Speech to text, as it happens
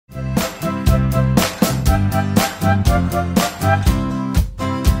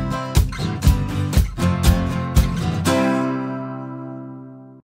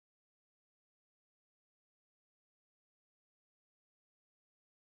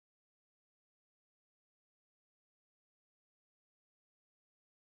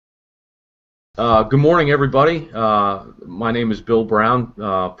Good morning, everybody. My name is Bill Brown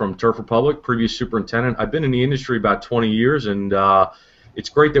from Turf Republic, previous superintendent. I've been in the industry about 20 years, and it's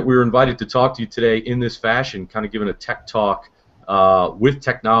great that we were invited to talk to you today in this fashion, kind of giving a tech talk with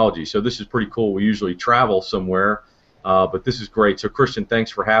technology. So this is pretty cool. We usually travel somewhere, but this is great. So Christian, thanks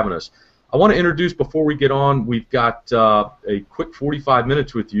for having us. I want to introduce, before we get on, we've got a quick 45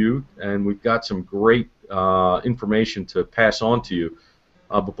 minutes with you, and we've got some great information to pass on to you.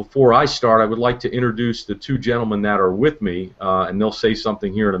 But before I start, I would like to introduce the two gentlemen that are with me, and they'll say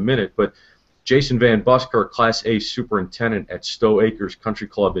something here in a minute. But Jason Van Buskirk, Class A Superintendent at Stowe Acres Country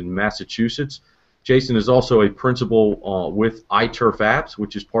Club in Massachusetts. Jason is also a principal with iTurfApps,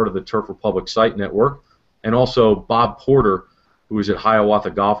 which is part of the Turf Republic site network, and also Bob Porter, who is at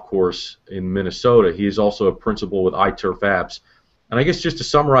Hiawatha Golf Course in Minnesota. He is also a principal with iTurfApps. And I guess just to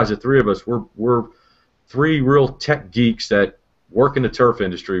summarize the three of us, we're three real tech geeks that work in the turf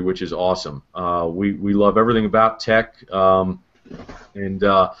industry, which is awesome. We love everything about tech, and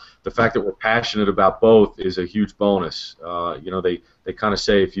the fact that we're passionate about both is a huge bonus. You know, they kind of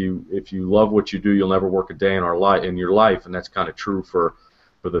say if you love what you do, you'll never work a day in your life, and that's kind of true for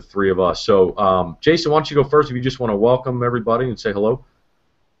the three of us. So, Jason, why don't you go first if you just want to welcome everybody and say hello?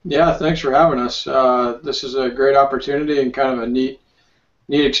 Yeah, thanks for having us. This is a great opportunity and kind of a neat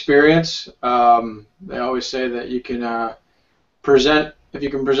experience. They always say that you can if you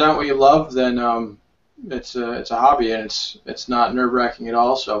can present what you love, then it's a hobby, and it's not nerve-wracking at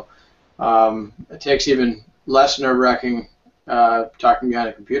all. So it takes even less nerve-wracking talking behind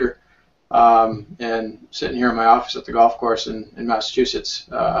a computer and sitting here in my office at the golf course in Massachusetts.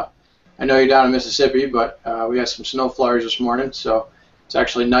 I know you're down in Mississippi, but we had some snow flurries this morning, so it's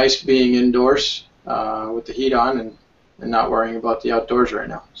actually nice being indoors with the heat on and not worrying about the outdoors right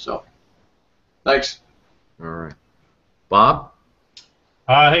now. So thanks. All right. Bob?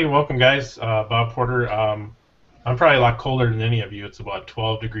 Hey, welcome, guys. Bob Porter. I'm probably a lot colder than any of you. It's about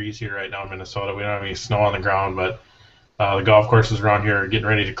 12 degrees here right now in Minnesota. We don't have any snow on the ground, but the golf courses around here are getting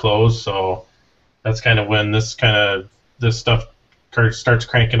ready to close, so that's kind of when this stuff starts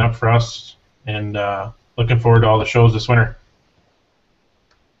cranking up for us, and looking forward to all the shows this winter.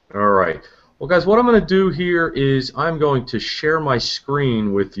 All right. Well, guys, what I'm going to do here is I'm going to share my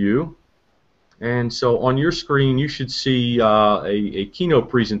screen with you. And so on your screen, you should see a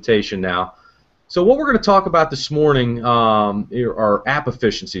keynote presentation now. So what we're going to talk about this morning are app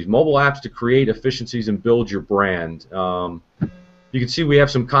efficiencies, mobile apps to create efficiencies and build your brand. You can see we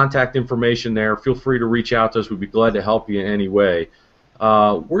have some contact information there. Feel free to reach out to us. We'd be glad to help you in any way.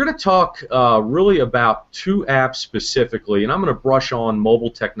 We're going to talk really about two apps specifically, and I'm going to brush on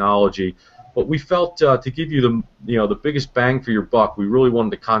mobile technology. But we felt to give you the biggest bang for your buck, we really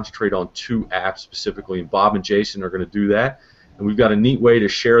wanted to concentrate on two apps specifically, and Bob and Jason are going to do that. And we've got a neat way to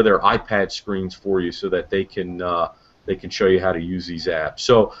share their iPad screens for you so that they can show you how to use these apps.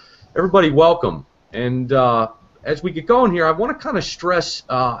 So everybody, welcome. And as we get going here, I want to kind of stress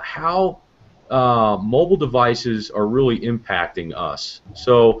how mobile devices are really impacting us.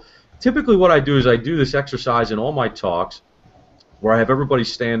 So typically what I do is I do this exercise in all my talks, where I have everybody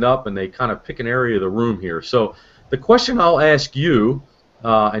stand up and they kind of pick an area of the room here. So the question I'll ask you,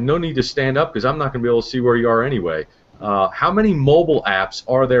 and no need to stand up because I'm not going to be able to see where you are anyway, how many mobile apps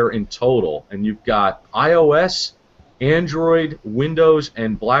are there in total? And you've got iOS, Android, Windows,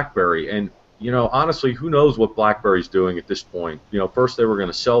 and BlackBerry. And, you know, honestly, who knows what BlackBerry's doing at this point? You know, first they were going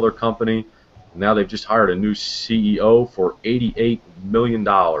to sell their company, and now they've just hired a new CEO for $88 million.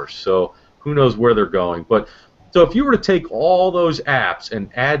 So who knows where they're going. But so if you were to take all those apps and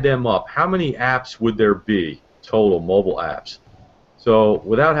add them up, how many apps would there be total, mobile apps? So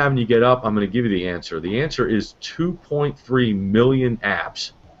without having you get up, I'm going to give you the answer. The answer is 2.3 million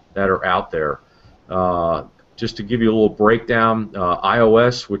apps that are out there. Just to give you a little breakdown,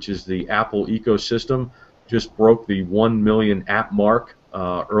 iOS, which is the Apple ecosystem, just broke the 1 million app mark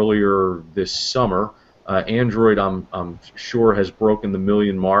earlier this summer. Android, I'm sure, has broken the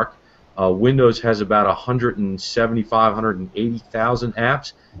million mark. Windows has about 175, 180,000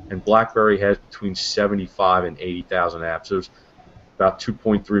 apps, and BlackBerry has between 75 and 80,000 apps. So there's about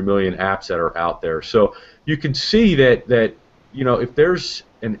 2.3 million apps that are out there. So you can see that you know, if there's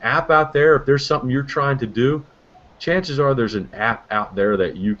an app out there, if there's something you're trying to do, chances are there's an app out there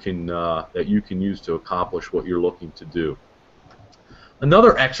that you can use to accomplish what you're looking to do.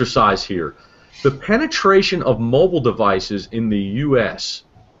 Another exercise here: the penetration of mobile devices in the U.S.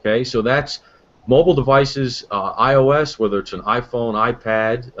 Okay, so that's mobile devices, iOS, whether it's an iPhone,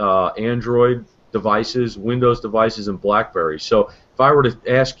 iPad, Android devices, Windows devices, and BlackBerry. So if I were to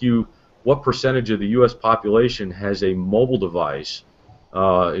ask you what percentage of the U.S. population has a mobile device,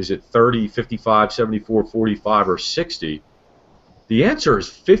 Is it 30, 55, 74, 45, or 60? The answer is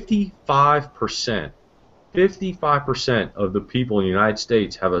 55%. 55% of the people in the United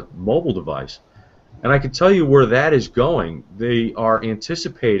States have a mobile device. And I can tell you where that is going. They are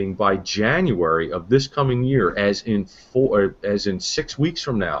anticipating by January of this coming year, as in 6 weeks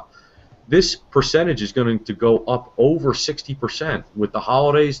from now, this percentage is going to go up over 60%. With the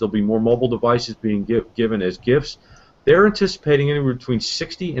holidays, there'll be more mobile devices being given as gifts. They're anticipating anywhere between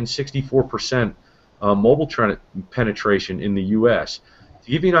 60 and 64% mobile penetration in the U.S. To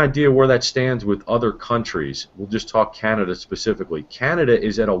give you an idea where that stands with other countries, we'll just talk Canada specifically. Canada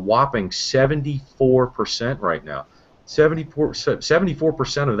is at a whopping 74% right now.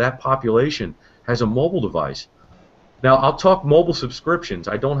 74% of that population has a mobile device. Now, I'll talk mobile subscriptions.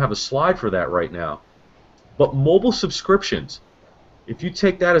 I don't have a slide for that right now. But mobile subscriptions, if you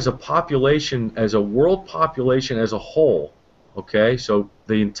take that as a population, as a world population as a whole, okay, so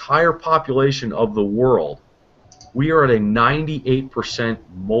the entire population of the world, we are at a 98%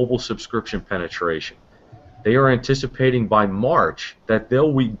 mobile subscription penetration. They are anticipating by March that there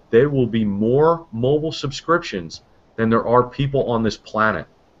will be more mobile subscriptions than there are people on this planet,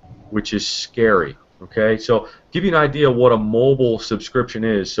 which is scary. Okay, so give you an idea of what a mobile subscription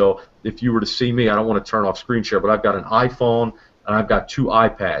is. So if you were to see me, I don't want to turn off screen share, but I've got an iPhone and I've got 2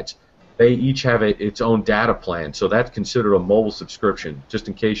 iPads. They each have its own data plan, so that's considered a mobile subscription, just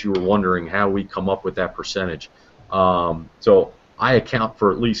in case you were wondering how we come up with that percentage. So I account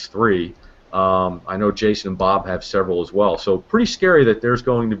for at least 3. I know Jason and Bob have several as well. So pretty scary that there's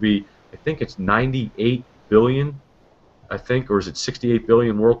going to be, I think it's 98 billion, I think, or is it 68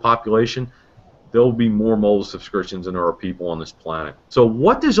 billion world population? There'll be more mobile subscriptions than there are people on this planet. So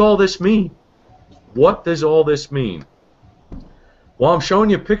what does all this mean? What does all this mean? Well, I'm showing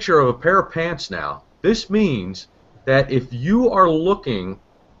you a picture of a pair of pants now. This means that if you are looking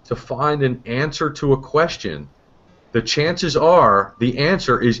to find an answer to a question, the chances are the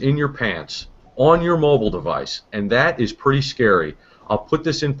answer is in your pants on your mobile device, and that is pretty scary. I'll put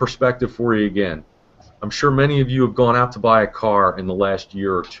this in perspective for you again. I'm sure many of you have gone out to buy a car in the last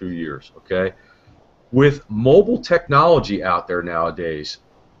year or 2 years, okay? With mobile technology out there nowadays,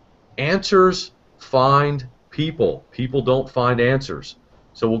 answers find people. People don't find answers.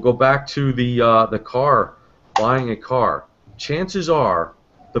 So we'll go back to the car, buying a car. Chances are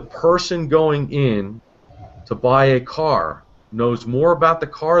the person going in to buy a car knows more about the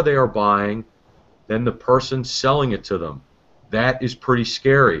car they are buying than the person selling it to them. That is pretty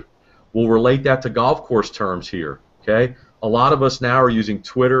scary. We'll relate that to golf course terms here, okay? A lot of us now are using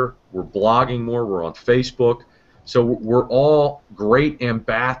Twitter, we're blogging more, we're on Facebook, so we're all great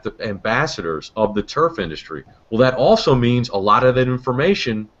ambassadors of the turf industry. Well, that also means a lot of that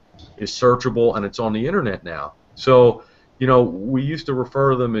information is searchable and it's on the internet now. So, you know, we used to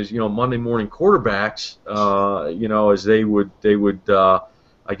refer to them as, you know, Monday morning quarterbacks, you know, as they would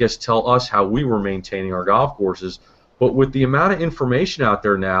I guess, tell us how we were maintaining our golf courses. But with the amount of information out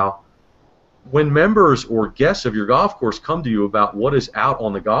there now, when members or guests of your golf course come to you about what is out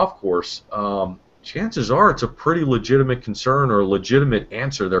on the golf course, chances are it's a pretty legitimate concern or a legitimate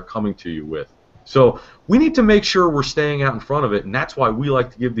answer they're coming to you with. So we need to make sure we're staying out in front of it, and that's why we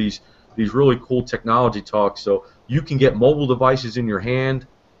like to give these really cool technology talks so you can get mobile devices in your hand,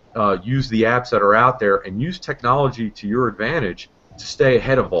 use the apps that are out there, and use technology to your advantage to stay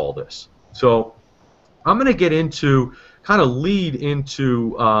ahead of all this. So I'm going to get into kind of lead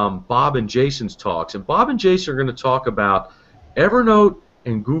into Bob and Jason's talks. And Bob and Jason are going to talk about Evernote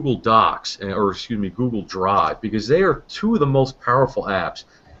and Google Docs, or excuse me, Google Drive, because they are 2 of the most powerful apps.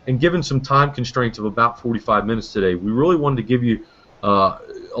 And given some time constraints of about 45 minutes today, we really wanted to give you a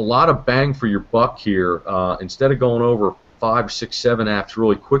lot of bang for your buck here. Instead of going over 5, 6, 7 apps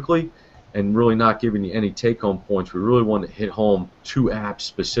really quickly and really not giving you any take-home points, we really wanted to hit home 2 apps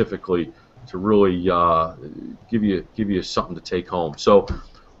specifically to really give you something to take home. So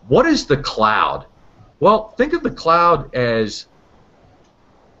what is the cloud? Well, think of the cloud as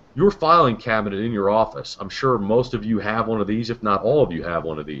your filing cabinet in your office. I'm sure most of you have one of these, if not all of you have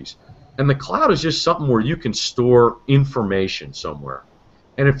one of these. And the cloud is just something where you can store information somewhere.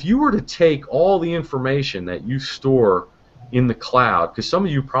 And if you were to take all the information that you store in the cloud, because some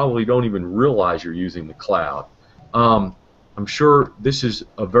of you probably don't even realize you're using the cloud, I'm sure this is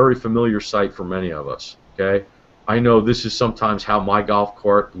a very familiar sight for many of us, okay? I know this is sometimes how my golf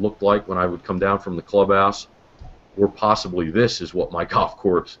cart looked like when I would come down from the clubhouse, or possibly this is what my golf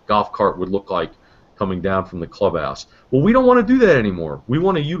cart would look like coming down from the clubhouse. Well, we don't want to do that anymore. We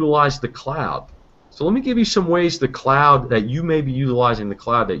want to utilize the cloud. So let me give you some ways the cloud that you may be utilizing the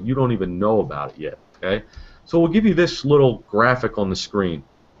cloud that you don't even know about it yet, okay? So we'll give you this little graphic on the screen.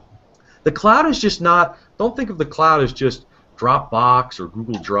 The cloud is just not, don't think of the cloud as just Dropbox or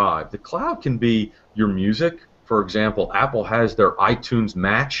Google Drive. The cloud can be your music. For example, Apple has their iTunes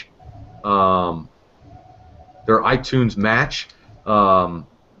Match,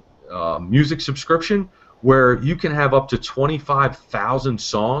 music subscription, where you can have up to 25,000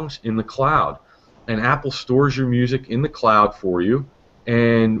 songs in the cloud, and Apple stores your music in the cloud for you.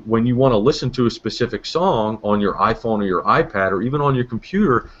 And when you want to listen to a specific song on your iPhone or your iPad or even on your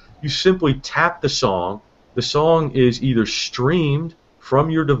computer, you simply tap the song. The song is either streamed from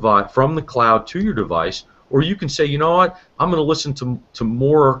your device, from the cloud to your device, or you can say, you know what, I'm going to listen to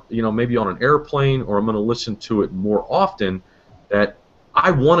more, maybe on an airplane, or I'm going to listen to it more often, that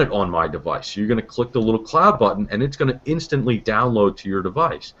I want it on my device. So you're going to click the little cloud button, and it's going to instantly download to your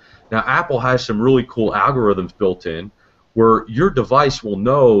device. Now, Apple has some really cool algorithms built in where your device will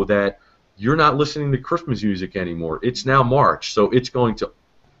know that you're not listening to Christmas music anymore. It's now March, so it's going to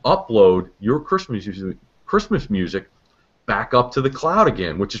upload your Christmas music back up to the cloud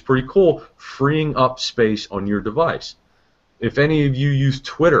again, which is pretty cool, freeing up space on your device. If any of you use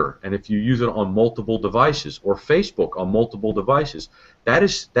Twitter, and if you use it on multiple devices, or Facebook on multiple devices, that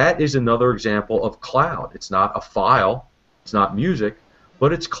is another example of cloud. It's not a file, it's not music,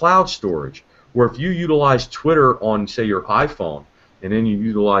 but it's cloud storage, where if you utilize Twitter on, say, your iPhone, and then you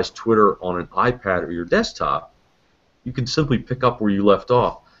utilize Twitter on an iPad or your desktop, you can simply pick up where you left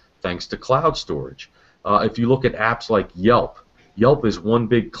off thanks to cloud storage. If you look at apps like Yelp, Yelp is one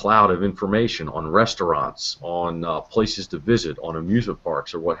big cloud of information on restaurants, on places to visit, on amusement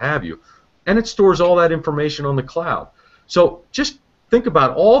parks, or what have you, and it stores all that information on the cloud. So just think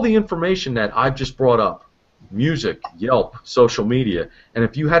about all the information that I've just brought up: music, Yelp, social media, and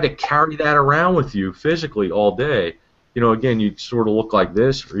if you had to carry that around with you physically all day, again, you'd sort of look like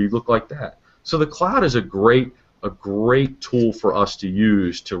this or you'd look like that. So the cloud is a great tool for us to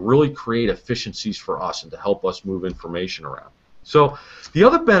use to really create efficiencies for us and to help us move information around. So the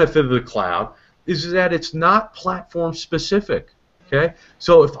other benefit of the cloud is that it's not platform specific. Okay?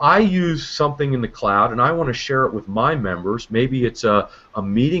 So if I use something in the cloud and I want to share it with my members, maybe it's a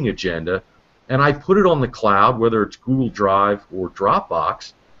meeting agenda, and I put it on the cloud, whether it's Google Drive or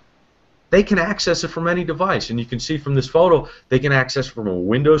Dropbox, they can access it from any device. And you can see from this photo, they can access it from a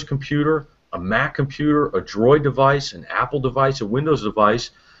Windows computer, a Mac computer, a Droid device, an Apple device, a Windows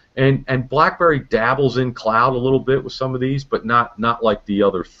device, and BlackBerry dabbles in cloud a little bit with some of these, but not like the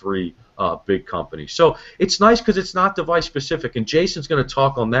other three big companies. So it's nice because it's not device specific, and Jason's going to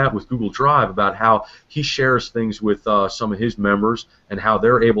talk on that with Google Drive about how he shares things with some of his members and how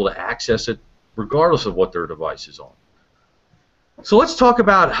they're able to access it regardless of what their device is on. So let's talk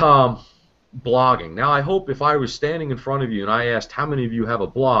about blogging. Now, I hope if I was standing in front of you and I asked how many of you have a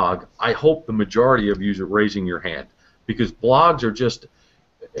blog, I hope the majority of you are raising your hand, because blogs are just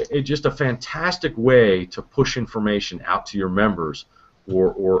a fantastic way to push information out to your members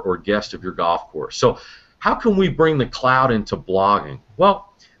or guests of your golf course. So how can we bring the cloud into blogging?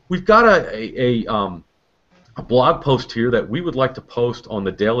 Well, we've got a blog post here that we would like to post on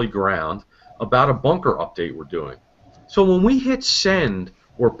the Daily Ground about a bunker update we're doing. So when we hit send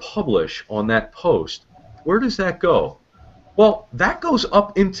or publish on that post, where does that go? Well, that goes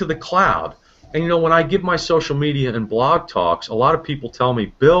up into the cloud. And when I give my social media and blog talks, a lot of people tell me,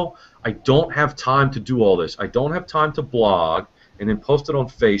 Bill, I don't have time to do all this. I don't have time to blog and then post it on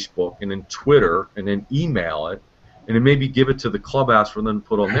Facebook and then Twitter and then email it and then maybe give it to the clubhouse for them to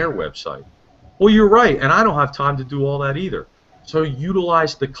put on their website. Well, you're right, and I don't have time to do all that either. So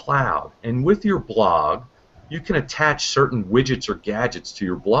utilize the cloud, and with your blog, you can attach certain widgets or gadgets to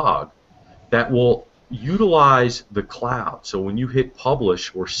your blog that will utilize the cloud. So when you hit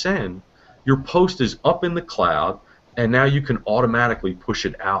publish or send, your post is up in the cloud, and now you can automatically push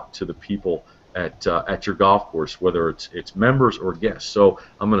it out to the people at your golf course, whether it's members or guests. So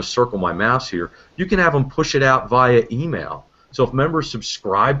I'm going to circle my mouse here. You can have them push it out via email. So if members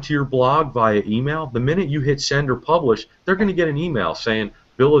subscribe to your blog via email, the minute you hit send or publish, they're going to get an email saying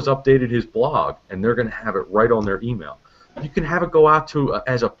Bill has updated his blog, and they're going to have it right on their email. You can have it go out to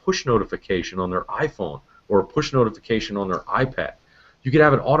as a push notification on their iPhone or a push notification on their iPad. You could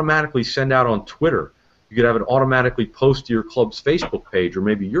have it automatically send out on Twitter. You could have it automatically post to your club's Facebook page or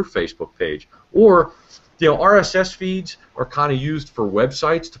maybe your Facebook page. Or, RSS feeds are kind of used for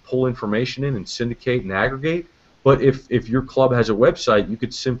websites to pull information in and syndicate and aggregate. But if your club has a website, you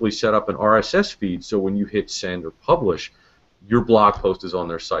could simply set up an RSS feed so when you hit send or publish, your blog post is on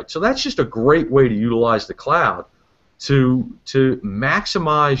their site. So that's just a great way to utilize the cloud to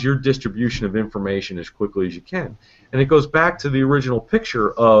maximize your distribution of information as quickly as you can. And it goes back to the original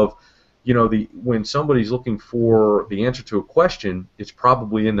picture of, you know, when somebody's looking for the answer to a question, it's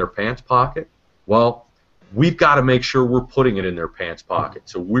probably in their pants pocket. Well, we've got to make sure we're putting it in their pants pocket.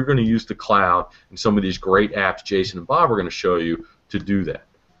 So we're going to use the cloud and some of these great apps Jason and Bob are going to show you to do that.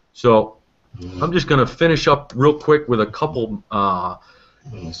 So I'm just going to finish up real quick with a couple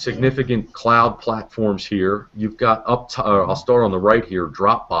significant cloud platforms here. You've got I'll start on the right here,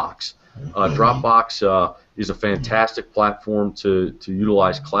 Dropbox. Dropbox is a fantastic platform to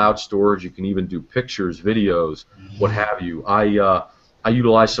utilize cloud storage. You can even do pictures, videos, what have you. I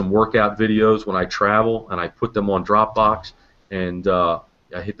utilize some workout videos when I travel, and I put them on Dropbox, and I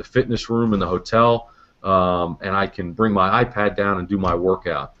hit the fitness room in the hotel, and I can bring my iPad down and do my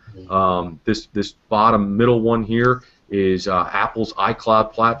workout. This bottom middle one here is Apple's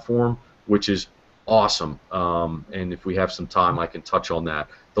iCloud platform, which is awesome, and if we have some time I can touch on that.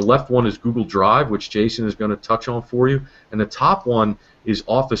 The left one is Google Drive, which Jason is going to touch on for you, and the top one is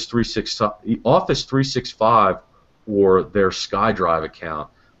Office 365 or their SkyDrive account,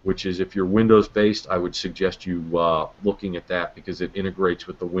 which is, if you're Windows based, I would suggest you looking at that because it integrates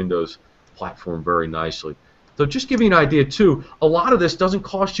with the Windows platform very nicely. So just give you an idea too, a lot of this doesn't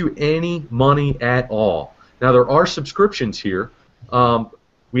cost you any money at all. Now there are subscriptions here.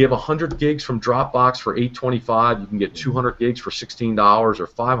 We have 100 gigs from Dropbox for $8.25. You can get 200 gigs for $16 or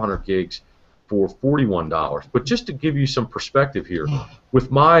 500 gigs for $41. But just to give you some perspective here, with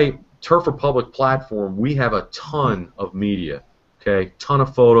my Turf Republic platform, we have a ton of media, okay, ton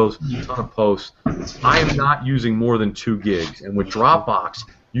of photos, ton of posts. I am not using more than 2 gigs, and with Dropbox,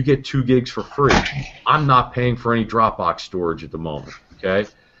 you get 2 gigs for free. I'm not paying for any Dropbox storage at the moment, okay?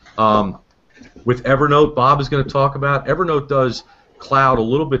 With Evernote, Bob is going to talk about, Evernote does cloud a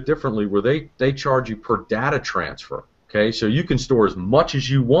little bit differently, where they charge you per data transfer, okay? So you can store as much as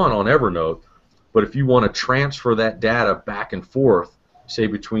you want on Evernote, but if you want to transfer that data back and forth, say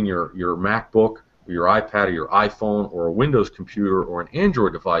between your MacBook or your iPad or your iPhone or a Windows computer or an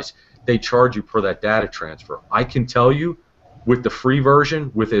Android device, they charge you per that data transfer. I can tell you, with the free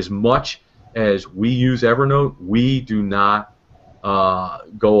version, with as much as we use Evernote, we do not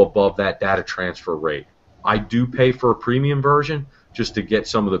go above that data transfer rate. I do pay for a premium version just to get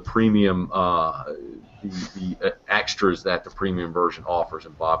some of the premium the extras that the premium version offers,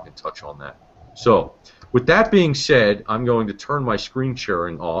 and Bob can touch on that. So with that being said, I'm going to turn my screen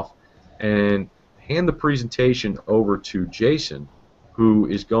sharing off and hand the presentation over to Jason, who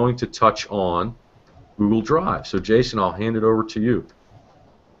is going to touch on Google Drive. So Jason, I'll hand it over to you.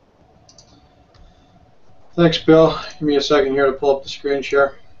 Thanks, Bill. Give me a second here to pull up the screen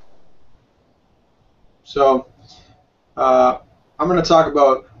share. So I'm going to talk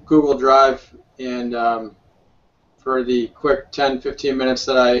about Google Drive, and for the quick 10-15 minutes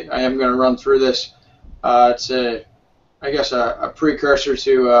that I am going to run through this, it's I guess a precursor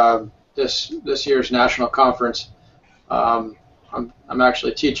to this year's national conference. I'm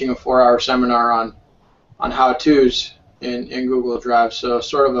actually teaching a 4-hour seminar on how-tos in Google Drive, so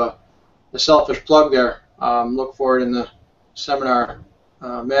sort of a selfish plug there. Look for it in the seminar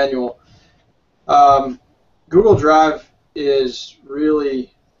manual. Google Drive is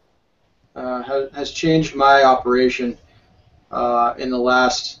really has changed my operation in the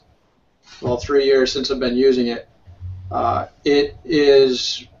last 3 years since I've been using it. It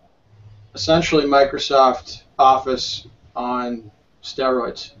is essentially Microsoft Office on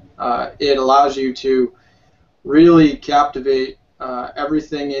steroids. It allows you to really captivate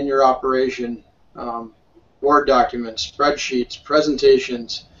everything in your operation, Word documents, spreadsheets,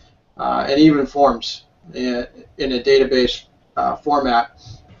 presentations, and even forms in a database format.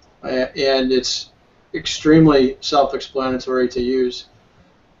 And it's extremely self-explanatory to use.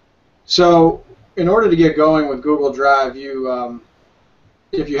 So in order to get going with Google Drive,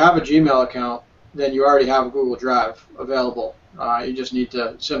 if you have a Gmail account, then you already have a Google Drive available. You just need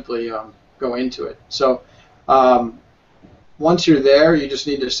to simply go into it. So once you're there, you just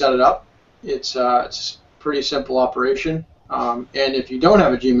need to set it up. It's a pretty simple operation. And if you don't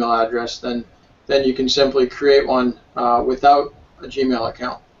have a Gmail address, then you can simply create one without a Gmail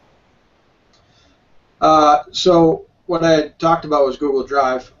account. So what I had talked about was Google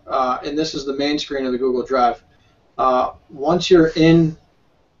Drive, and this is the main screen of the Google Drive. Once you're in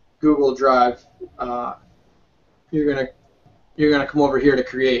Google Drive, you're gonna come over here to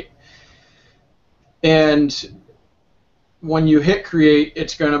create, and when you hit create,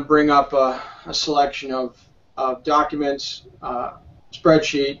 it's going to bring up a selection of documents,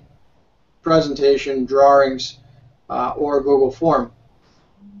 spreadsheet, presentation, drawings, or Google form.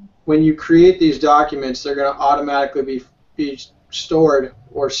 When you create these documents, they're going to automatically be stored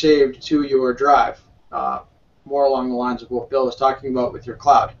or saved to your drive, more along the lines of what Bill was talking about with your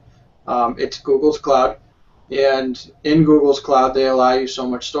cloud. It's Google's cloud, and in Google's cloud, they allow you so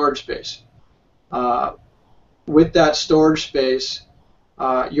much storage space. With that storage space,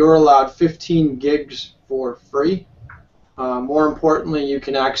 you're allowed 15 gigs for free. More importantly, you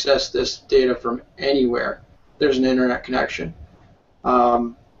can access this data from anywhere there's an internet connection.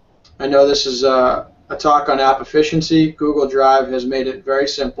 I know this is a talk on app efficiency. Google Drive has made it very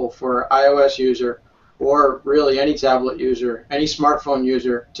simple for iOS user, or really any tablet user, any smartphone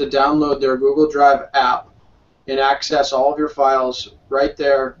user, to download their Google Drive app and access all of your files right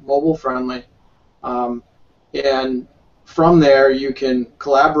there, mobile friendly. And from there, you can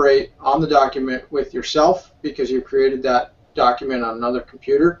collaborate on the document with yourself because you created that document on another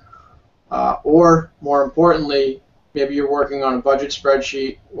computer. Or, more importantly, maybe you're working on a budget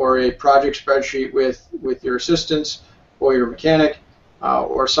spreadsheet or a project spreadsheet with your assistants or your mechanic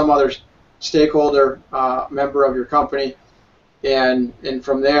or some other stakeholder member of your company. And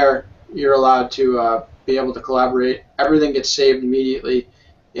from there, you're allowed to be able to collaborate. Everything gets saved immediately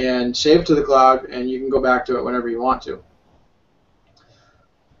and saved to the cloud, and you can go back to it whenever you want to.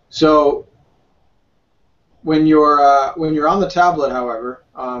 So when you're on the tablet, however,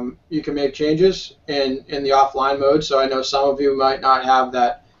 you can make changes in the offline mode. So I know some of you might not have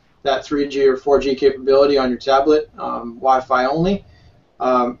that 3G or 4G capability on your tablet, Wi-Fi only.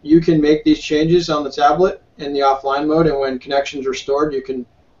 You can make these changes on the tablet in the offline mode, and when connections are restored,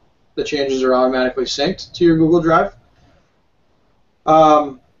 the changes are automatically synced to your Google Drive.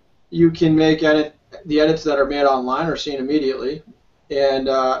 You can make the edits that are made online are seen immediately, and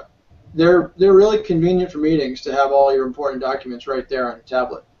they're really convenient for meetings to have all your important documents right there on your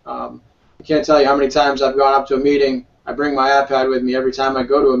tablet. I can't tell you how many times I've gone up to a meeting. I bring my iPad with me every time I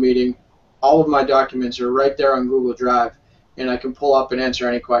go to a meeting. All of my documents are right there on Google Drive, and I can pull up and answer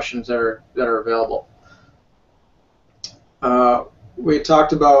any questions that are available. We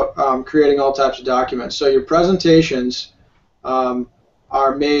talked about creating all types of documents. So your presentations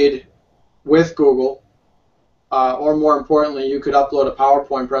are made with Google, or more importantly, you could upload a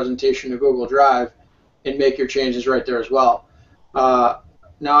PowerPoint presentation to Google Drive and make your changes right there as well.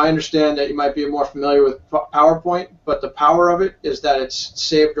 Now I understand that you might be more familiar with PowerPoint, but the power of it is that it's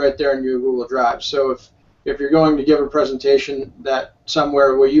saved right there in your Google Drive. So if you're going to give a presentation that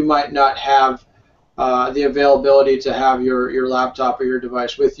somewhere where you might not have the availability to have your laptop or your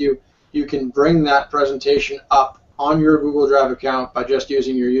device with you, you can bring that presentation up on your Google Drive account by just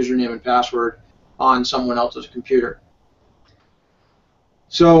using your username and password on someone else's computer.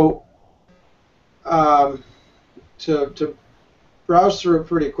 So to browse through it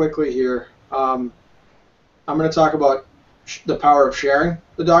pretty quickly here, I'm going to talk about the power of sharing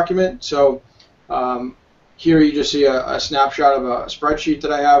the document. So here you just see a snapshot of a spreadsheet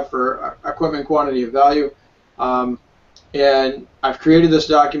that I have for equipment quantity and value. And I've created this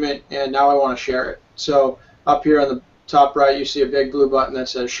document, and now I want to share it. So up here on the top right, you see a big blue button that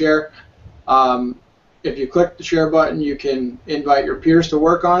says share. If you click the share button, you can invite your peers to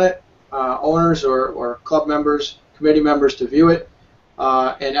work on it, owners or club members, committee members to view it,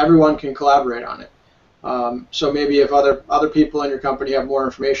 and everyone can collaborate on it. So maybe if other people in your company have more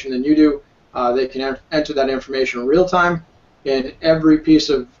information than you do, they can enter that information in real time, and every piece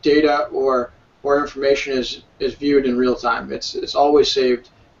of data or information is viewed in real time. It's always saved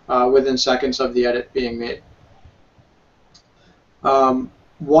within seconds of the edit being made.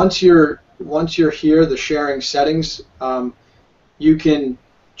 Once you're here, the sharing settings, you can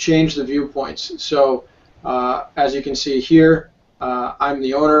change the viewpoints. So as you can see here, I'm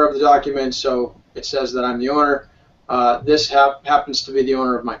the owner of the document, so it says that I'm the owner. This happens to be the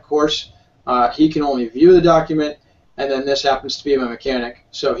owner of my course. He can only view the document, and then this happens to be my mechanic,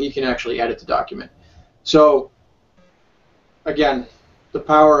 so he can actually edit the document. So again, the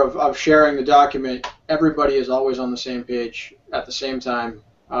power of sharing the document, everybody is always on the same page at the same time,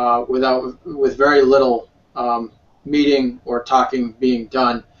 with very little meeting or talking being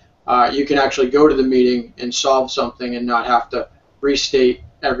done. You can actually go to the meeting and solve something and not have to restate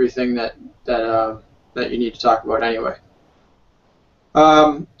everything that you need to talk about anyway.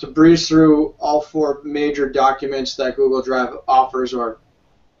 To breeze through all 4 major documents that Google Drive offers, or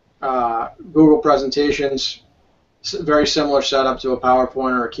Google presentations, very similar setup to a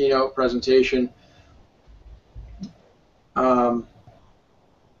PowerPoint or a keynote presentation. Google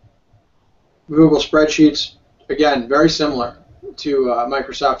spreadsheets, again, very similar to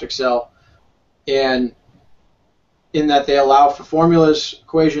Microsoft Excel, and in that they allow for formulas,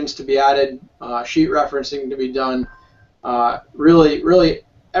 equations to be added, sheet referencing to be done. Really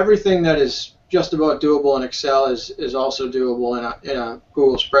everything that is just about doable in Excel is also doable in a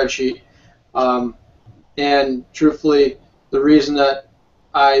Google spreadsheet. And truthfully, the reason that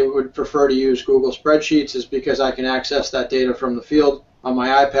I would prefer to use Google Spreadsheets is because I can access that data from the field on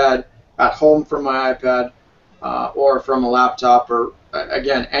my iPad, at home from my iPad, or from a laptop, or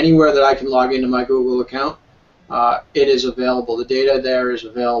again, anywhere that I can log into my Google account. It is available. The data there is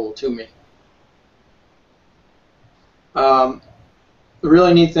available to me. The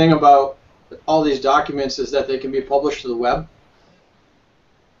really neat thing about all these documents is that they can be published to the web.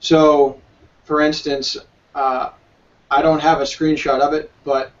 So, for instance, I don't have a screenshot of it,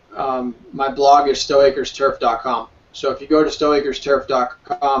 but my blog is stoacresturf.com. So if you go to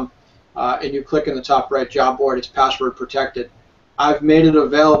stoacresturf.com and you click in the top right, job board, it's password protected. I've made it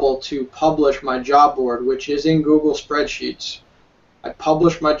available to publish my job board, which is in Google Spreadsheets. I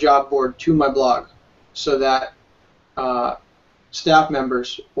publish my job board to my blog so that staff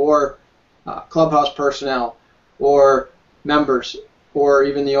members or clubhouse personnel or members or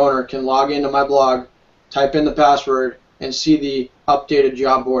even the owner can log into my blog, type in the password, and see the updated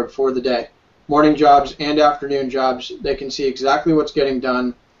job board for the day. Morning jobs and afternoon jobs, they can see exactly what's getting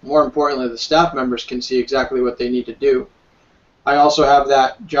done. More importantly, the staff members can see exactly what they need to do. I also have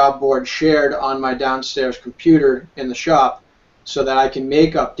that job board shared on my downstairs computer in the shop so that I can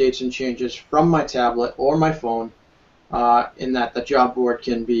make updates and changes from my tablet or my phone, in that the job board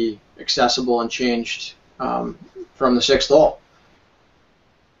can be accessible and changed from the 6th hole.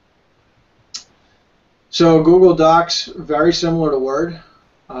 So Google Docs, very similar to Word.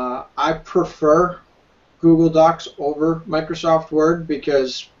 I prefer Google Docs over Microsoft Word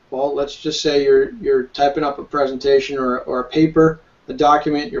because, well, let's just say you're typing up a presentation or a paper, a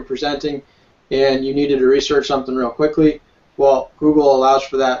document you're presenting, and you needed to research something real quickly. Well, Google allows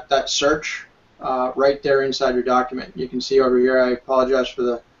for that search right there inside your document. You can see over here, I apologize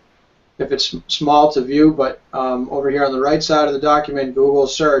for if it's small to view, but over here on the right side of the document, Google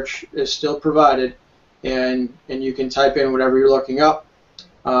search is still provided, and you can type in whatever you're looking up.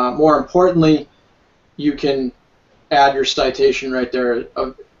 More importantly, you can add your citation right there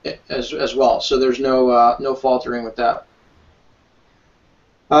as well, so there's no faltering with that.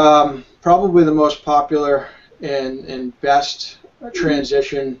 Probably the most popular and best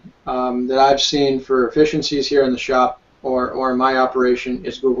transition that I've seen for efficiencies here in the shop or in my operation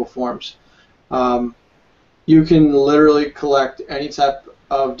is Google Forms. You can literally collect any type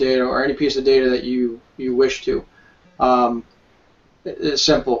of data or any piece of data that you wish to. It's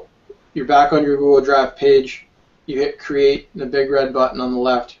simple. You're back on your Google Drive page, you hit create, the big red button on the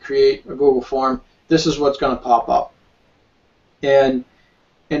left, create a Google form. This is what's going to pop up. And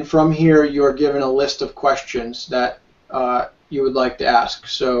from here you're given a list of questions that you would like to ask.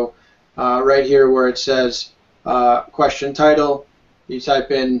 So right here where it says question title, you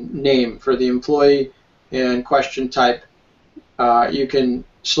type in name for the employee and question type. You can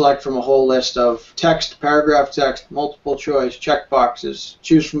select from a whole list of text, paragraph text, multiple choice, check boxes,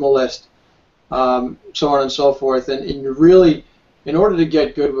 choose from a list, so on and so forth. And you really, in order to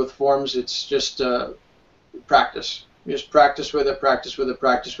get good with forms, it's just practice. You just practice with it, practice with it,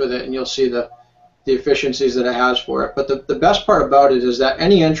 practice with it, and you'll see the efficiencies that it has for it. But the best part about it is that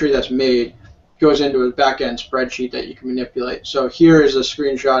any entry that's made goes into a back-end spreadsheet that you can manipulate. So here is a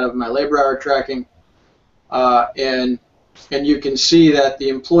screenshot of my labor hour tracking, and you can see that the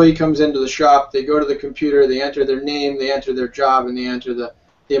employee comes into the shop, they go to the computer, they enter their name, they enter their job, and they enter the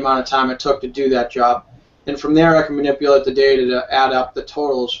amount of time it took to do that job. And from there I can manipulate the data to add up the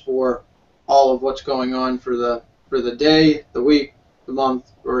totals for all of what's going on for the day, the week, the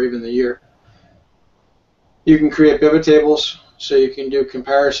month, or even the year. You can create pivot tables, so you can do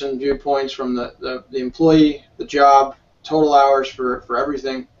comparison viewpoints from the employee, the job, total hours for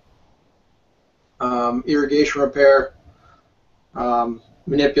everything. Irrigation repair,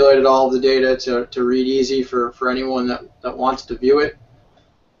 manipulated all of the data to read easy for anyone that wants to view it.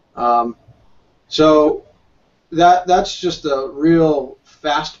 So that's just a real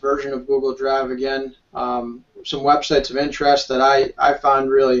fast version of Google Drive. Again, some websites of interest that I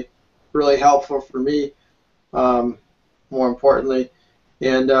found really helpful for me, more importantly.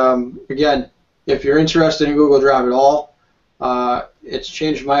 And again, if you're interested in Google Drive at all, it's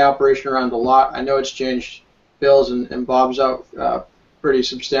changed my operation around a lot. I know it's changed Bill's and Bob's out pretty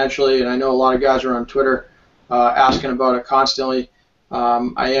substantially, and I know a lot of guys are on Twitter asking about it constantly.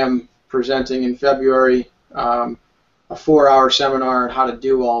 I am presenting in February a 4-hour seminar on how to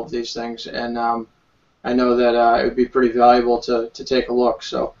do all of these things, and I know that it would be pretty valuable to take a look.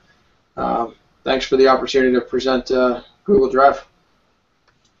 So thanks for the opportunity to present Google Drive.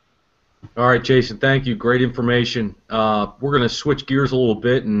 All right, Jason, thank you. Great information. We're going to switch gears a little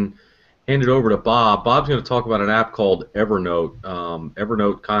bit and hand it over to Bob. Bob's going to talk about an app called Evernote.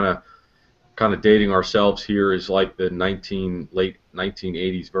 Evernote kind of kind of dating ourselves here, is like the late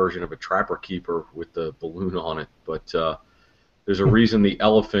 1980s version of a Trapper Keeper with the balloon on it. But there's a reason the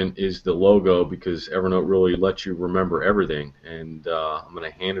elephant is the logo, because Evernote really lets you remember everything. And I'm going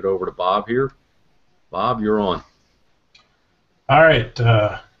to hand it over to Bob here. Bob, you're on. All right.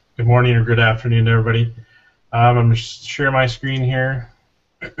 Good morning or good afternoon, everybody. I'm going to share my screen here.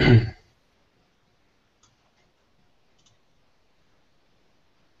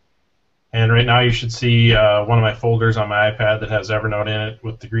 And right now you should see one of my folders on my iPad that has Evernote in it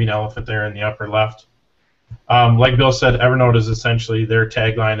with the green elephant there in the upper left. Like Bill said, Evernote is essentially, their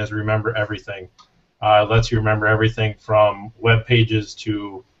tagline is remember everything. It lets you remember everything from web pages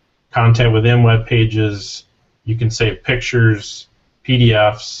to content within web pages. You can save pictures,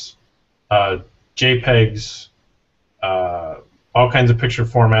 PDFs, JPEGs, all kinds of picture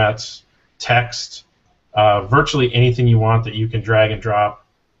formats, text, virtually anything you want that you can drag and drop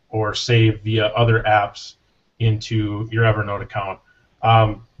or save via other apps into your Evernote account.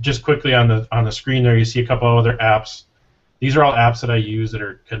 Just quickly on the screen there, you see a couple of other apps. These are all apps that I use that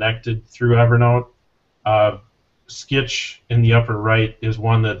are connected through Evernote. Sketch in the upper right is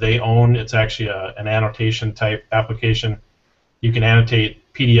one that they own. It's actually an annotation type application. You can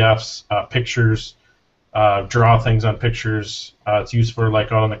annotate PDFs, pictures, draw things on pictures. It's used for,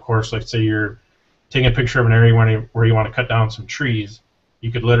 like, out on the course, like say you're taking a picture of an area where you want to cut down some trees.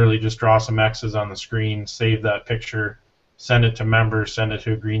 You could literally just draw some X's on the screen, save that picture, send it to members, send it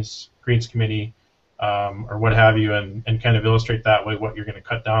to a Greens committee, or what have you, and kind of illustrate that way what you're going to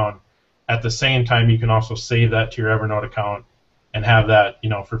cut down. At the same time, you can also save that to your Evernote account and have that,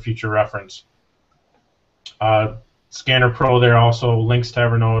 for future reference. Scanner Pro there also links to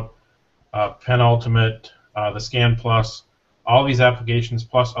Evernote, Penultimate, the Scan Plus, all these applications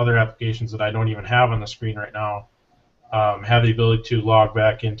plus other applications that I don't even have on the screen right now. Have the ability to log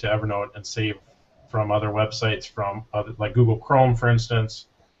back into Evernote and save from other websites, from like Google Chrome, for instance,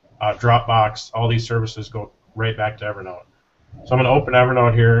 Dropbox. All these services go right back to Evernote. So I'm going to open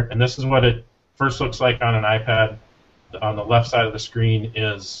Evernote here, and this is what it first looks like on an iPad. On the left side of the screen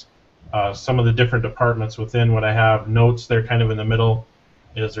is some of the different departments within what I have. Notes, they're kind of in the middle.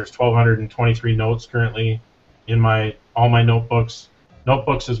 There's 1,223 notes currently in all my notebooks.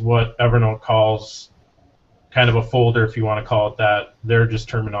 Notebooks is what Evernote calls kind of a folder, if you want to call it that. Their just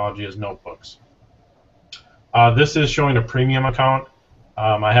terminology is notebooks. This is showing a premium account.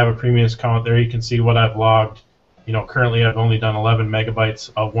 I have a premium account there. You can see what I've logged. Currently I've only done 11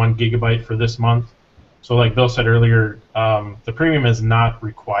 megabytes of 1 gigabyte for this month. So like Bill said earlier, the premium is not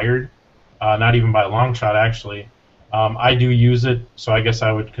required, not even by a long shot actually. I do use it, so I guess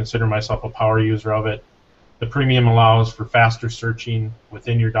I would consider myself a power user of it. The premium allows for faster searching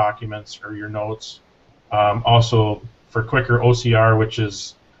within your documents or your notes. Also for quicker OCR, which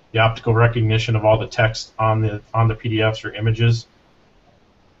is the optical recognition of all the text on the PDFs or images.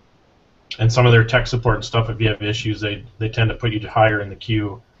 And some of their tech support and stuff, if you have issues, they tend to put you higher in the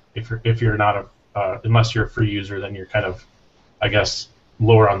queue. If you're not unless you're a free user, then you're kind of, I guess,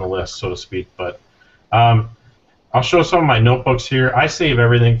 lower on the list, so to speak. But I'll show some of my notebooks here. I save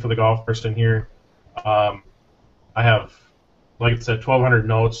everything for the golf course in here. I have, like I said, 1,200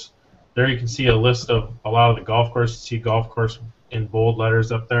 notes. There you can see a list of a lot of the golf course. You see golf course in bold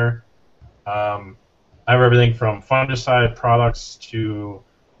letters up there. I have everything from fungicide products to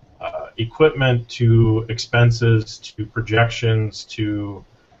equipment to expenses to projections to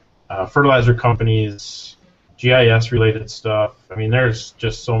fertilizer companies, GIS related stuff. I mean, there's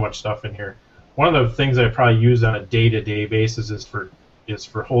just so much stuff in here. One of the things I probably use on a day-to-day basis is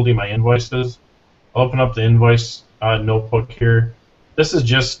for holding my invoices. I'll open up the invoice notebook here. This is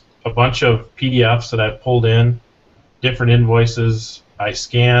just a bunch of PDFs that I've pulled in, different invoices. I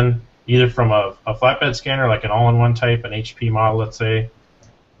scan either from a flatbed scanner, like an all-in-one type, an HP model, let's say,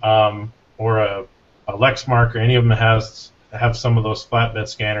 or a Lexmark, or any of them have some of those flatbed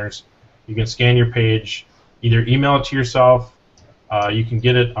scanners. You can scan your page, either email it to yourself. You can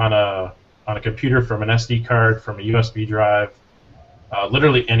get it on a computer from an SD card, from a USB drive,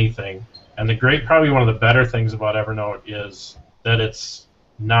 literally anything. And probably one of the better things about Evernote is that it's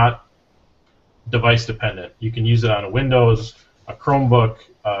not device dependent. You can use it on a Windows, a Chromebook,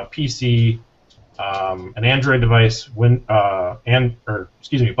 a PC, an Android device, BlackBerry,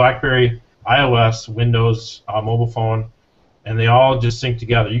 iOS, Windows, mobile phone, and they all just sync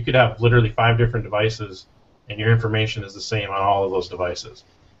together. You could have literally 5 different devices, and your information is the same on all of those devices.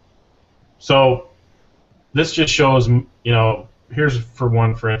 So this just shows, here's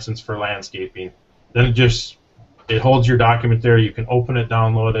for instance, for landscaping. Then it holds your document there. You can open it,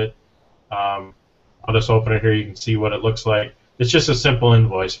 download it. I'll just open it here. You can see what it looks like. It's just a simple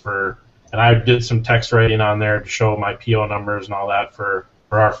invoice for And I did some text writing on there to show my PO numbers and all that for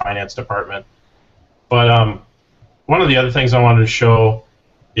our finance department. But one of the other things I wanted to show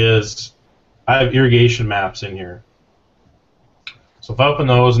is I have irrigation maps in here. So if I open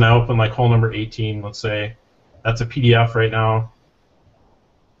those and I open like hole number 18, let's say, that's a PDF right now.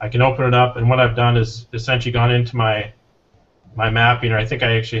 I can open it up, and what I've done is essentially gone into my mapping, or I think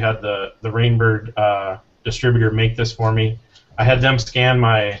I actually had the Rainbird distributor make this for me. I had them scan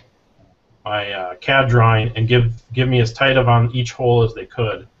my CAD drawing and give me as tight of on each hole as they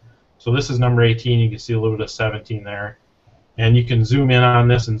could. So this is number 18. You can see a little bit of 17 there. And you can zoom in on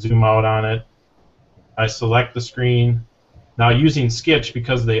this and zoom out on it. I select the screen. Now using Sketch,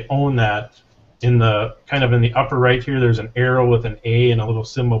 because they own that, in the kind of in the upper right here, there's an arrow with an A and a little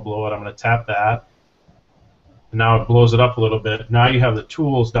symbol below it. I'm going to tap that. And now it blows it up a little bit. Now you have the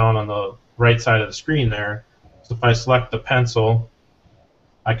tools down on the right side of the screen there. So if I select the pencil,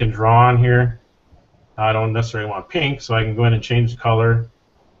 I can draw on here. I don't necessarily want pink, so I can go in and change the color.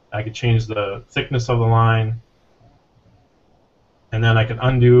 I can change the thickness of the line. And then I can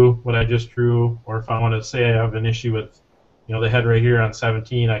undo what I just drew, or if I want to say I have an issue with, you know, the head right here on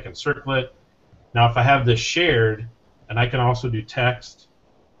 17, I can circle it. Now if I have this shared, and I can also do text,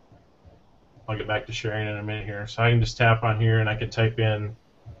 I'll get back to sharing in a minute here. So I can just tap on here and I can type in,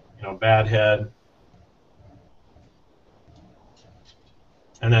 you know, bad head,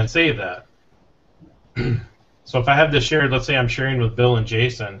 and then save that. So if I have this shared, let's say I'm sharing with Bill and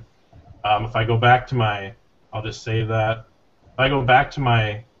Jason, if I go back to my, I'll just save that. If I go back to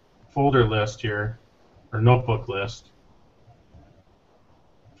my folder list here, or notebook list,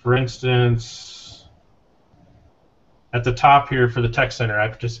 for instance, at the top here for the Tech Center, I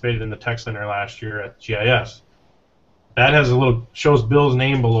participated in the Tech Center last year at GIS. That has a little, shows Bill's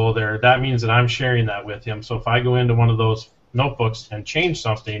name below there. That means that I'm sharing that with him. So if I go into one of those notebooks and change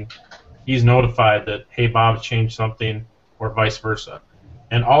something, he's notified that, hey, Bob's changed something, or vice versa.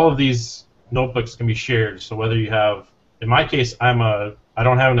 And all of these notebooks can be shared. So whether you have, in my case, I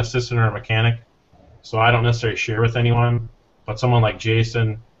don't have an assistant or a mechanic, so I don't necessarily share with anyone. But someone like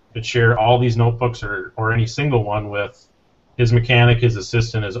Jason could share all these notebooks, or any single one, with his mechanic, his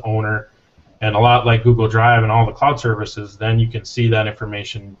assistant, his owner. And a lot like Google Drive and all the cloud services, then you can see that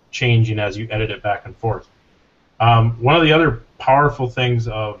information changing as you edit it back and forth. One of the other powerful things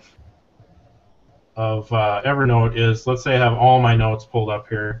of Evernote is, let's say I have all my notes pulled up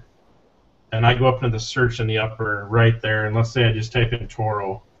here, and I go up into the search in the upper right there, and let's say I just type in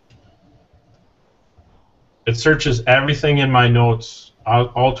Toro. It searches everything in my notes, all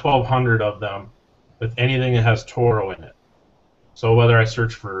 1,200 of them, with anything that has Toro in it. So whether I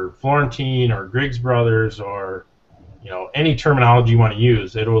search for Florentine or Griggs Brothers, or, you know, any terminology you want to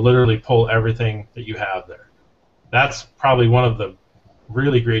use, it will literally pull everything that you have there. That's probably one of the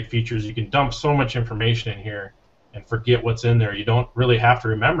really great features. You can dump so much information in here and forget what's in there. You don't really have to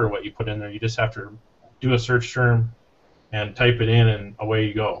remember what you put in there. You just have to do a search term and type it in, and away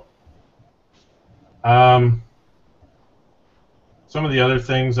you go. Some of the other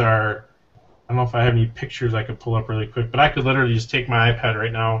things are, I don't know if I have any pictures I could pull up really quick, but I could literally just take my iPad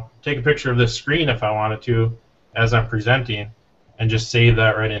right now, take a picture of this screen if I wanted to as I'm presenting, and just save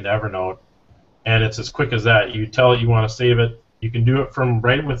that right into Evernote. And it's as quick as that. You tell it you want to save it. You can do it from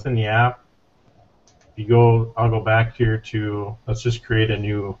right within the app. If you go, I'll go back here to, let's just create a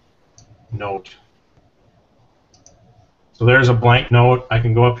new note. So there's a blank note. I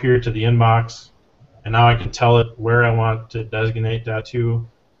can go up here to the inbox, and now I can tell it where I want to designate that to.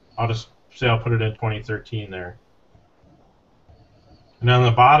 I'll just say I'll put it in 2013 there. And on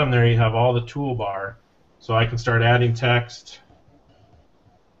the bottom there you have all the toolbar. So I can start adding text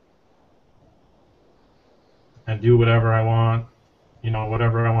and do whatever I want, you know,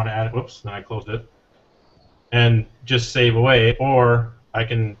 whatever I want to add. Whoops, then I closed it. And just save away. Or I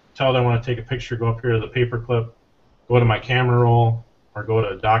can tell it I want to take a picture, go up here to the paperclip, go to my camera roll, or go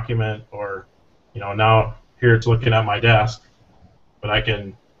to document, or, you know, now here it's looking at my desk, but I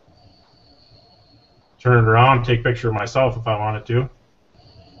can turn it around, take a picture of myself if I wanted to.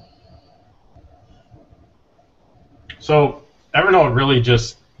 So Evernote really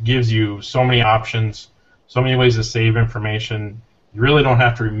just gives you so many options, so many ways to save information. You really don't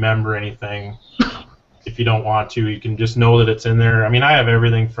have to remember anything if you don't want to. You can just know that it's in there. I mean, I have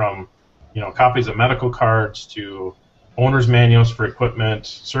everything from, you know, copies of medical cards to owner's manuals for equipment,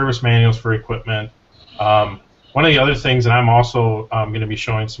 service manuals for equipment. One of the other things, and I'm also going to be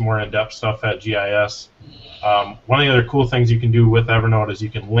showing some more in-depth stuff at GIS, one of the other cool things you can do with Evernote is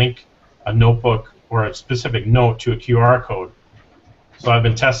you can link a notebook or a specific note to a QR code. So I've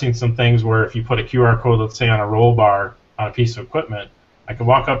been testing some things where if you put a QR code, let's say on a roll bar on a piece of equipment, I can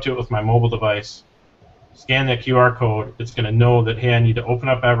walk up to it with my mobile device, scan that QR code. It's going to know that, hey, I need to open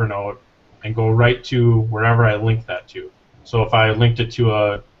up Evernote and go right to wherever I linked that to. So if I linked it to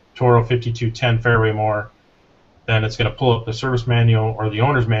a Toro 5210 Fairway Mower, then it's going to pull up the service manual or the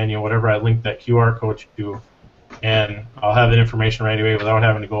owner's manual, whatever I linked that QR code to, and I'll have that information right away without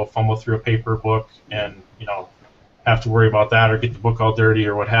having to go fumble through a paper book and, you know, have to worry about that or get the book all dirty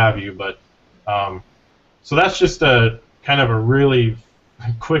or what have you. But so that's just a kind of a really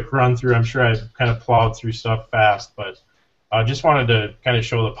quick run through. I'm sure I've kind of plowed through stuff fast, but I just wanted to kind of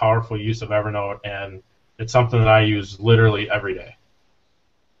show the powerful use of Evernote, and it's something that I use literally every day.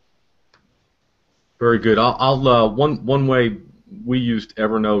 Very good. One way we used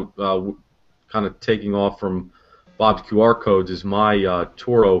Evernote, kind of taking off from Bob's QR codes, is my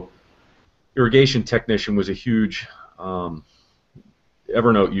Toro irrigation technician was a huge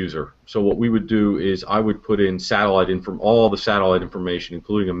Evernote user. So what we would do is I would put in all the satellite information,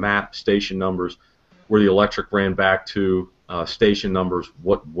 including a map, station numbers, where the electric ran back to, station numbers,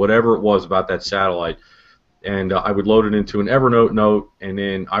 whatever it was about that satellite, and I would load it into an Evernote note, and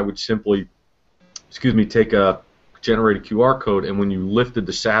then I would simply, take a generated QR code, and when you lifted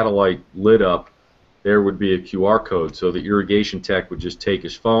the satellite lid up, there would be a QR code. So the irrigation tech would just take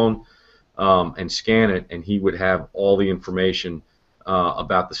his phone and scan it, and he would have all the information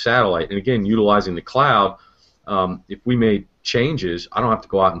about the satellite. And again, utilizing the cloud, if we made changes, I don't have to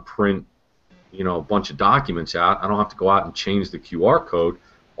go out and print, a bunch of documents out. I don't have to go out and change the QR code.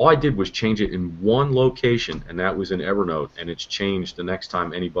 All I did was change it in one location, and that was in Evernote, and it's changed the next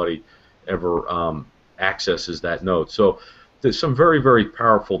time anybody ever accesses that note. So there's some very, very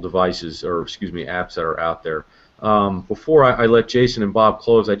powerful devices, or apps that are out there. Before I let Jason and Bob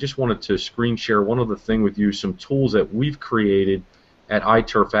close, I just wanted to screen share one other thing with you, some tools that we've created at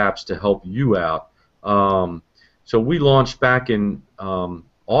iTurfApps to help you out. So we launched back in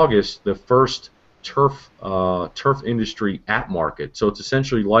August the first turf industry app market. So it's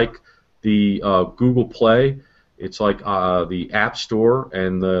essentially like the Google Play. It's like the App Store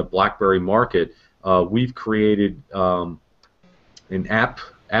and the BlackBerry Market. We've created an app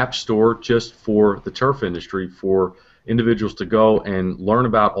store just for the turf industry, for individuals to go and learn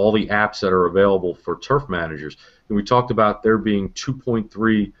about all the apps that are available for turf managers. And we talked about there being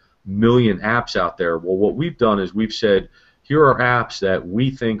 2.3 million apps out there. Well, what we've done is we've said, here are apps that we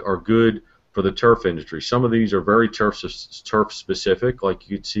think are good for the turf industry. Some of these are very turf specific, like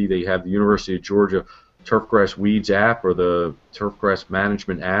you can see they have the University of Georgia Turfgrass Weeds app or the Turfgrass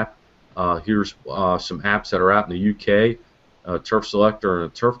Management app. Here's some apps that are out in the UK, Turf Selector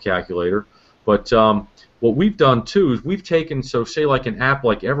and a Turf Calculator. But what we've done too is we've taken, so say like an app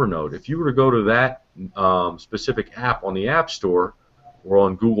like Evernote, if you were to go to that specific app on the App Store or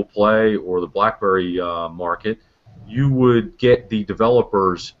on Google Play or the BlackBerry Market, you would get the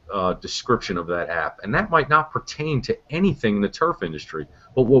developer's description of that app. And that might not pertain to anything in the turf industry.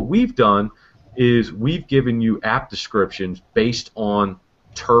 But what we've done is we've given you app descriptions based on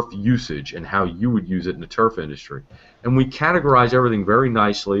turf usage and how you would use it in the turf industry. And we categorize everything very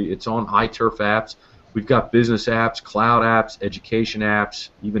nicely. It's on iTurfApps. We've got business apps, cloud apps, education apps,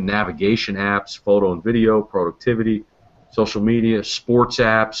 even navigation apps, photo and video, productivity, social media, sports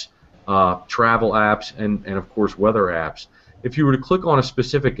apps, travel apps, and of course weather apps. If you were to click on a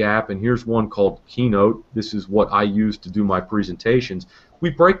specific app, and here's one called Keynote, this is what I use to do my presentations, we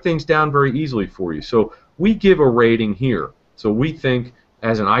break things down very easily for you. So we give a rating here. So we think,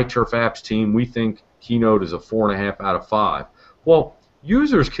 as an iTurfApps team, we think Keynote is a 4.5 out of 5. Well,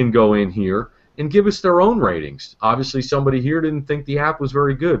 users can go in here and give us their own ratings. Obviously, somebody here didn't think the app was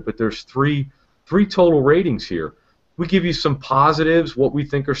very good, but there's three total ratings here. We give you some positives, what we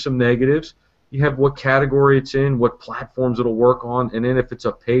think are some negatives. You have what category it's in, what platforms it'll work on, and then if it's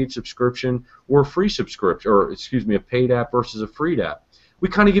a paid subscription or a free subscription, or a paid app versus a free app. We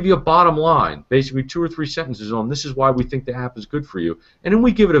kind of give you a bottom line, basically 2 or 3 sentences on this is why we think the app is good for you, and then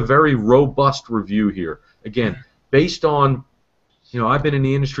we give it a very robust review here. Again, based on, I've been in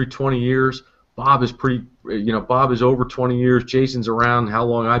the industry 20 years. Bob is Bob is over 20 years. Jason's around how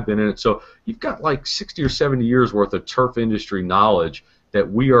long I've been in it. So you've got like 60 or 70 years worth of turf industry knowledge that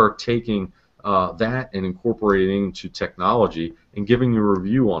we are taking that and incorporating into technology and giving you a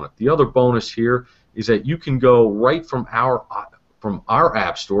review on it. The other bonus here is that you can go right from our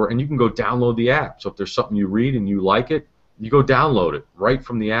app store and you can go download the app. So if there's something you read and you like it, you go download it right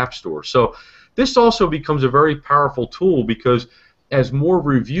from the app store. So this also becomes a very powerful tool because as more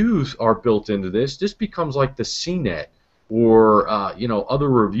reviews are built into this, this becomes like the CNET or other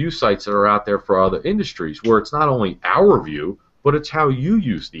review sites that are out there for other industries, where it's not only our review, but it's how you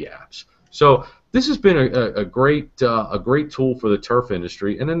use the apps. So this has been a great tool for the turf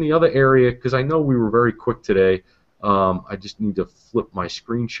industry. And then the other area, because I know we were very quick today, I just need to flip my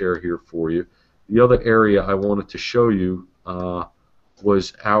screen share here for you. The other area I wanted to show you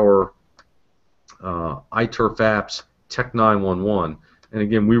was our iTurfApps Tech 911. And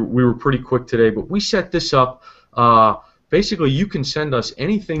again, we were pretty quick today, but we set this up. Basically, you can send us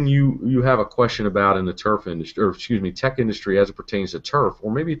anything you have a question about in the turf industry, or excuse me, tech industry as it pertains to turf,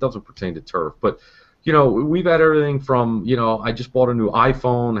 or maybe it doesn't pertain to turf. But we've had everything from I just bought a new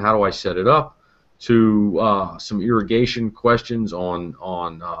iPhone. How do I set it up? To some irrigation questions on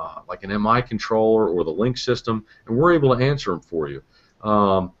like an MI controller or the link system, and we're able to answer them for you.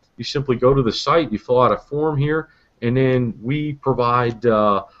 You simply go to the site, you fill out a form here, and then we provide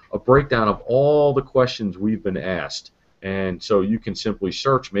a breakdown of all the questions we've been asked. And so you can simply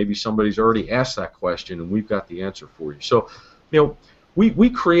search. Maybe somebody's already asked that question, and we've got the answer for you. So, we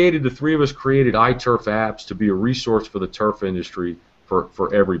created, the three of us created iTurfApps to be a resource for the turf industry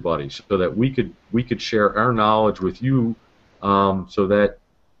for everybody, so that we could share our knowledge with you, so that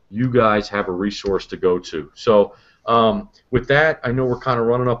you guys have a resource to go to. So, with that, I know we're kind of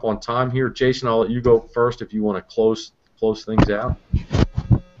running up on time here. Jason, I'll let you go first if you want to close things out.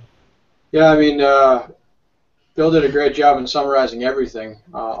 Yeah, I mean, Bill did a great job in summarizing everything,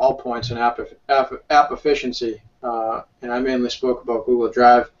 all points in app efficiency, and I mainly spoke about Google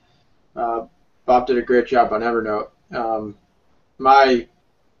Drive. Bob did a great job on Evernote. My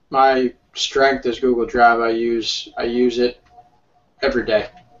strength is Google Drive. I use it every day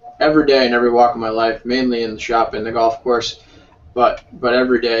in every walk of my life, mainly in the shop and the golf course, but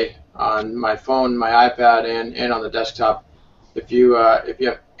every day on my phone, my iPad, and on the desktop. If you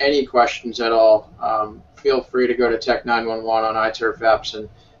have any questions at all, feel free to go to Tech 911 on iTurfApps and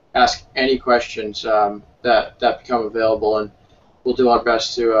ask any questions that become available, and we'll do our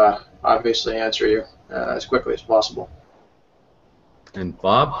best to obviously answer you as quickly as possible. And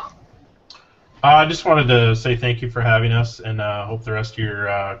Bob? I just wanted to say thank you for having us, and hope the rest of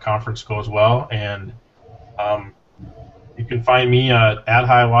your conference goes well. And you can find me at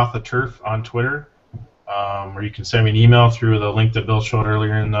 @HiawathaTurf on Twitter, or you can send me an email through the link that Bill showed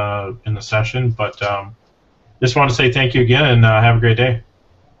earlier in the session. But just want to say thank you again, and have a great day.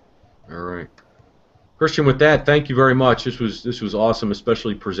 All right, Christian. With that, thank you very much. This was awesome,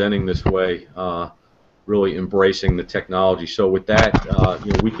 especially presenting this way. Really embracing the technology. So with that,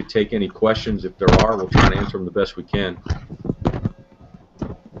 we could take any questions if there are. We'll try and answer them the best we can.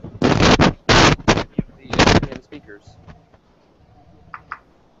 The speakers.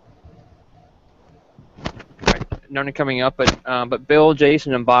 Right, none coming up, but Bill,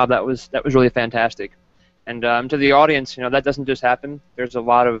 Jason, and Bob, that was really fantastic. And to the audience, that doesn't just happen. There's a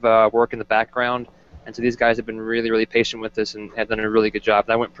lot of work in the background, and so these guys have been really patient with this and have done a really good job.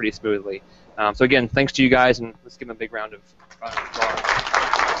 That went pretty smoothly. So again, thanks to you guys, and let's give them a big round of applause.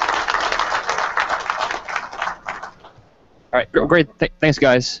 All right, great. Thanks,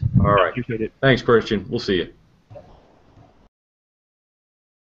 guys. All right. Appreciate it. Thanks, Christian. We'll see you.